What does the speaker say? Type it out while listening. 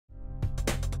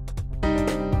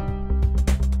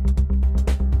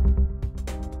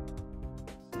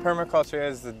Permaculture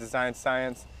is the design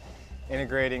science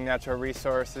integrating natural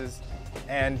resources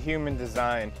and human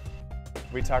design.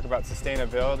 We talk about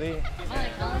sustainability.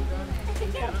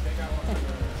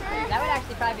 That would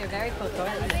actually probably be a very cool tour.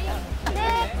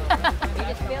 You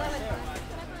just feel it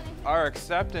with Our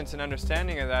acceptance and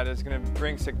understanding of that is going to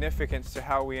bring significance to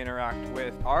how we interact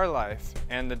with our life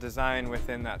and the design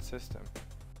within that system.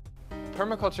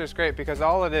 Permaculture is great because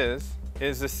all it is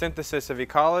the synthesis of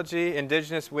ecology,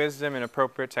 indigenous wisdom, and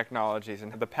appropriate technologies.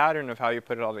 And the pattern of how you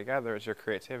put it all together is your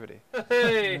creativity.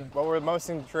 Hey. What we're most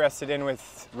interested in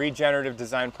with regenerative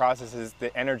design processes is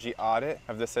the energy audit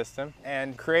of the system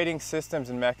and creating systems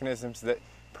and mechanisms that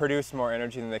produce more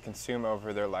energy than they consume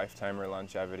over their lifetime or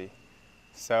longevity.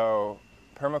 So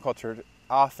permaculture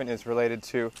often is related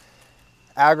to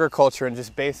agriculture and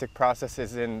just basic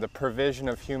processes in the provision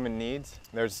of human needs.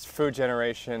 There's food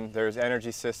generation, there's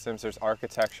energy systems, there's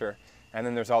architecture, and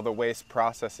then there's all the waste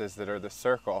processes that are the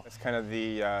circle. It's kind of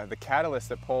the catalyst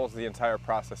that pulls the entire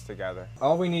process together.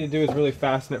 All we need to do is really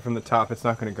fasten it from the top. It's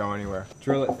not going to go anywhere.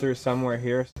 Drill it through somewhere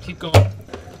here. Keep going.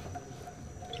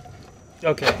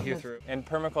 Okay, you're through. And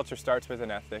permaculture starts with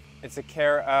an ethic. It's a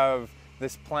care of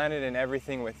this planet and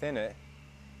everything within it.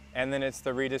 And then it's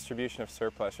the redistribution of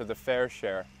surplus, or the fair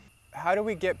share. How do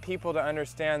we get people to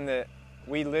understand that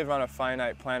we live on a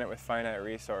finite planet with finite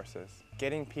resources?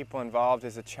 Getting people involved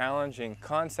is a challenging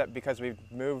concept because we've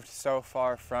moved so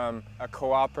far from a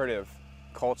cooperative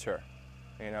culture.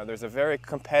 You know, there's a very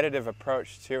competitive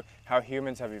approach to how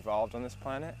humans have evolved on this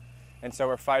planet. And so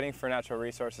we're fighting for natural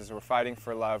resources, we're fighting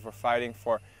for love, we're fighting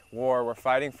for war, we're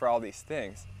fighting for all these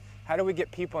things. How do we get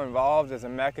people involved as a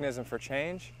mechanism for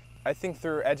change? I think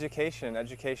through education,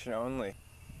 education only.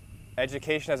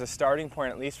 Education as a starting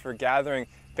point, at least for gathering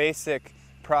basic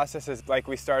processes like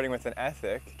we starting with an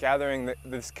ethic, gathering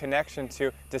this connection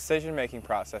to decision-making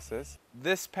processes.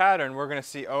 This pattern we're going to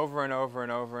see over and over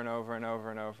and over and over and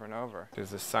over and over and over.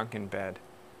 There's a sunken bed.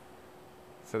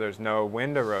 So there's no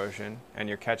wind erosion and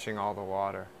you're catching all the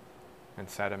water and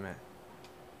sediment,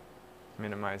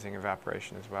 minimizing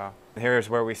evaporation as well. Here's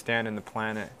where we stand in the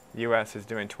planet. The U.S. is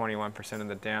doing 21% of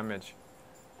the damage.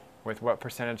 With what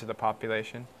percentage of the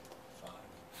population?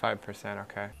 5%,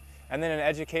 okay. And then an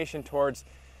education towards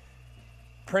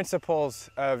principles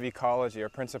of ecology or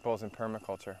principles in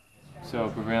permaculture. So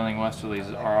prevailing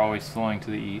westerlies are always flowing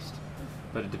to the east,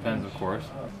 but it depends, of course.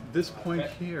 This point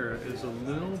here is a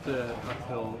little bit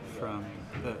uphill from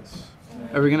this.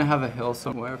 Are we going to have a hill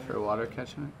somewhere for water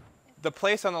catchment? The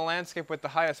place on the landscape with the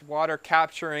highest water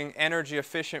capturing energy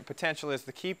efficient potential is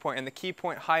the key point, and the key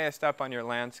point highest up on your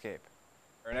landscape.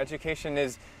 And education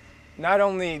is not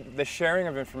only the sharing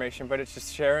of information, but it's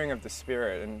just sharing of the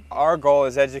spirit. And our goal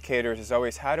as educators is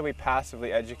always, how do we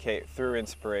passively educate through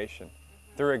inspiration,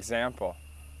 through example?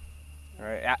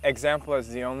 Right? Example is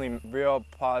the only real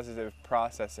positive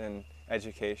process in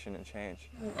education and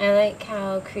change. I like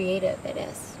how creative it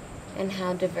is, and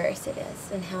how diverse it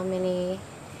is, and how many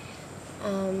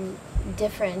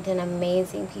different and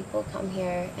amazing people come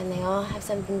here, and they all have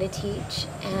something to teach,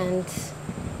 and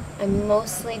I'm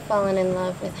mostly fallen in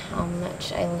love with how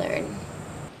much I learn.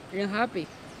 You're happy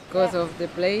because of the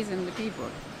place and the people.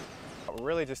 We're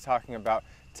really just talking about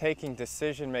taking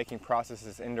decision-making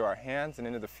processes into our hands and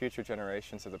into the future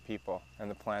generations of the people and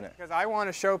the planet. Because I want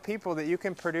to show people that you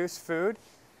can produce food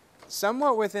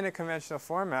somewhat within a conventional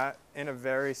format in a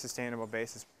very sustainable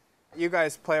basis. You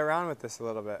guys play around with this a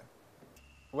little bit.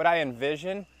 What I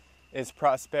envision is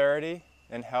prosperity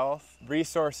and health,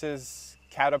 resources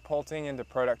catapulting into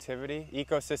productivity,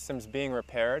 ecosystems being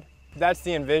repaired. That's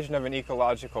the envision of an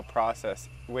ecological process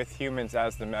with humans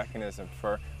as the mechanism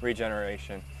for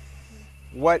regeneration.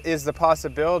 What is the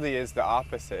possibility is the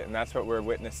opposite, and that's what we're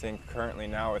witnessing currently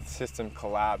now with system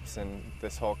collapse and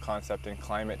this whole concept in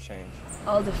climate change.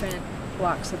 All different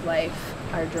walks of life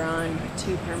are drawn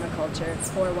to permaculture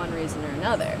for one reason or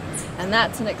another, and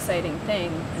that's an exciting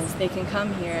thing, is they can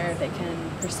come here, they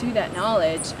can pursue that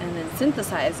knowledge and then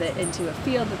synthesize it into a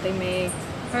field that they may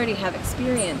already have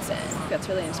experience in. That's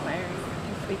really inspiring.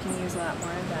 I think we can use a lot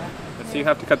more of that. So you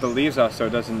have to cut the leaves off so it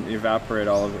doesn't evaporate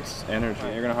all of its energy.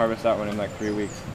 You're going to harvest that one in like 3 weeks.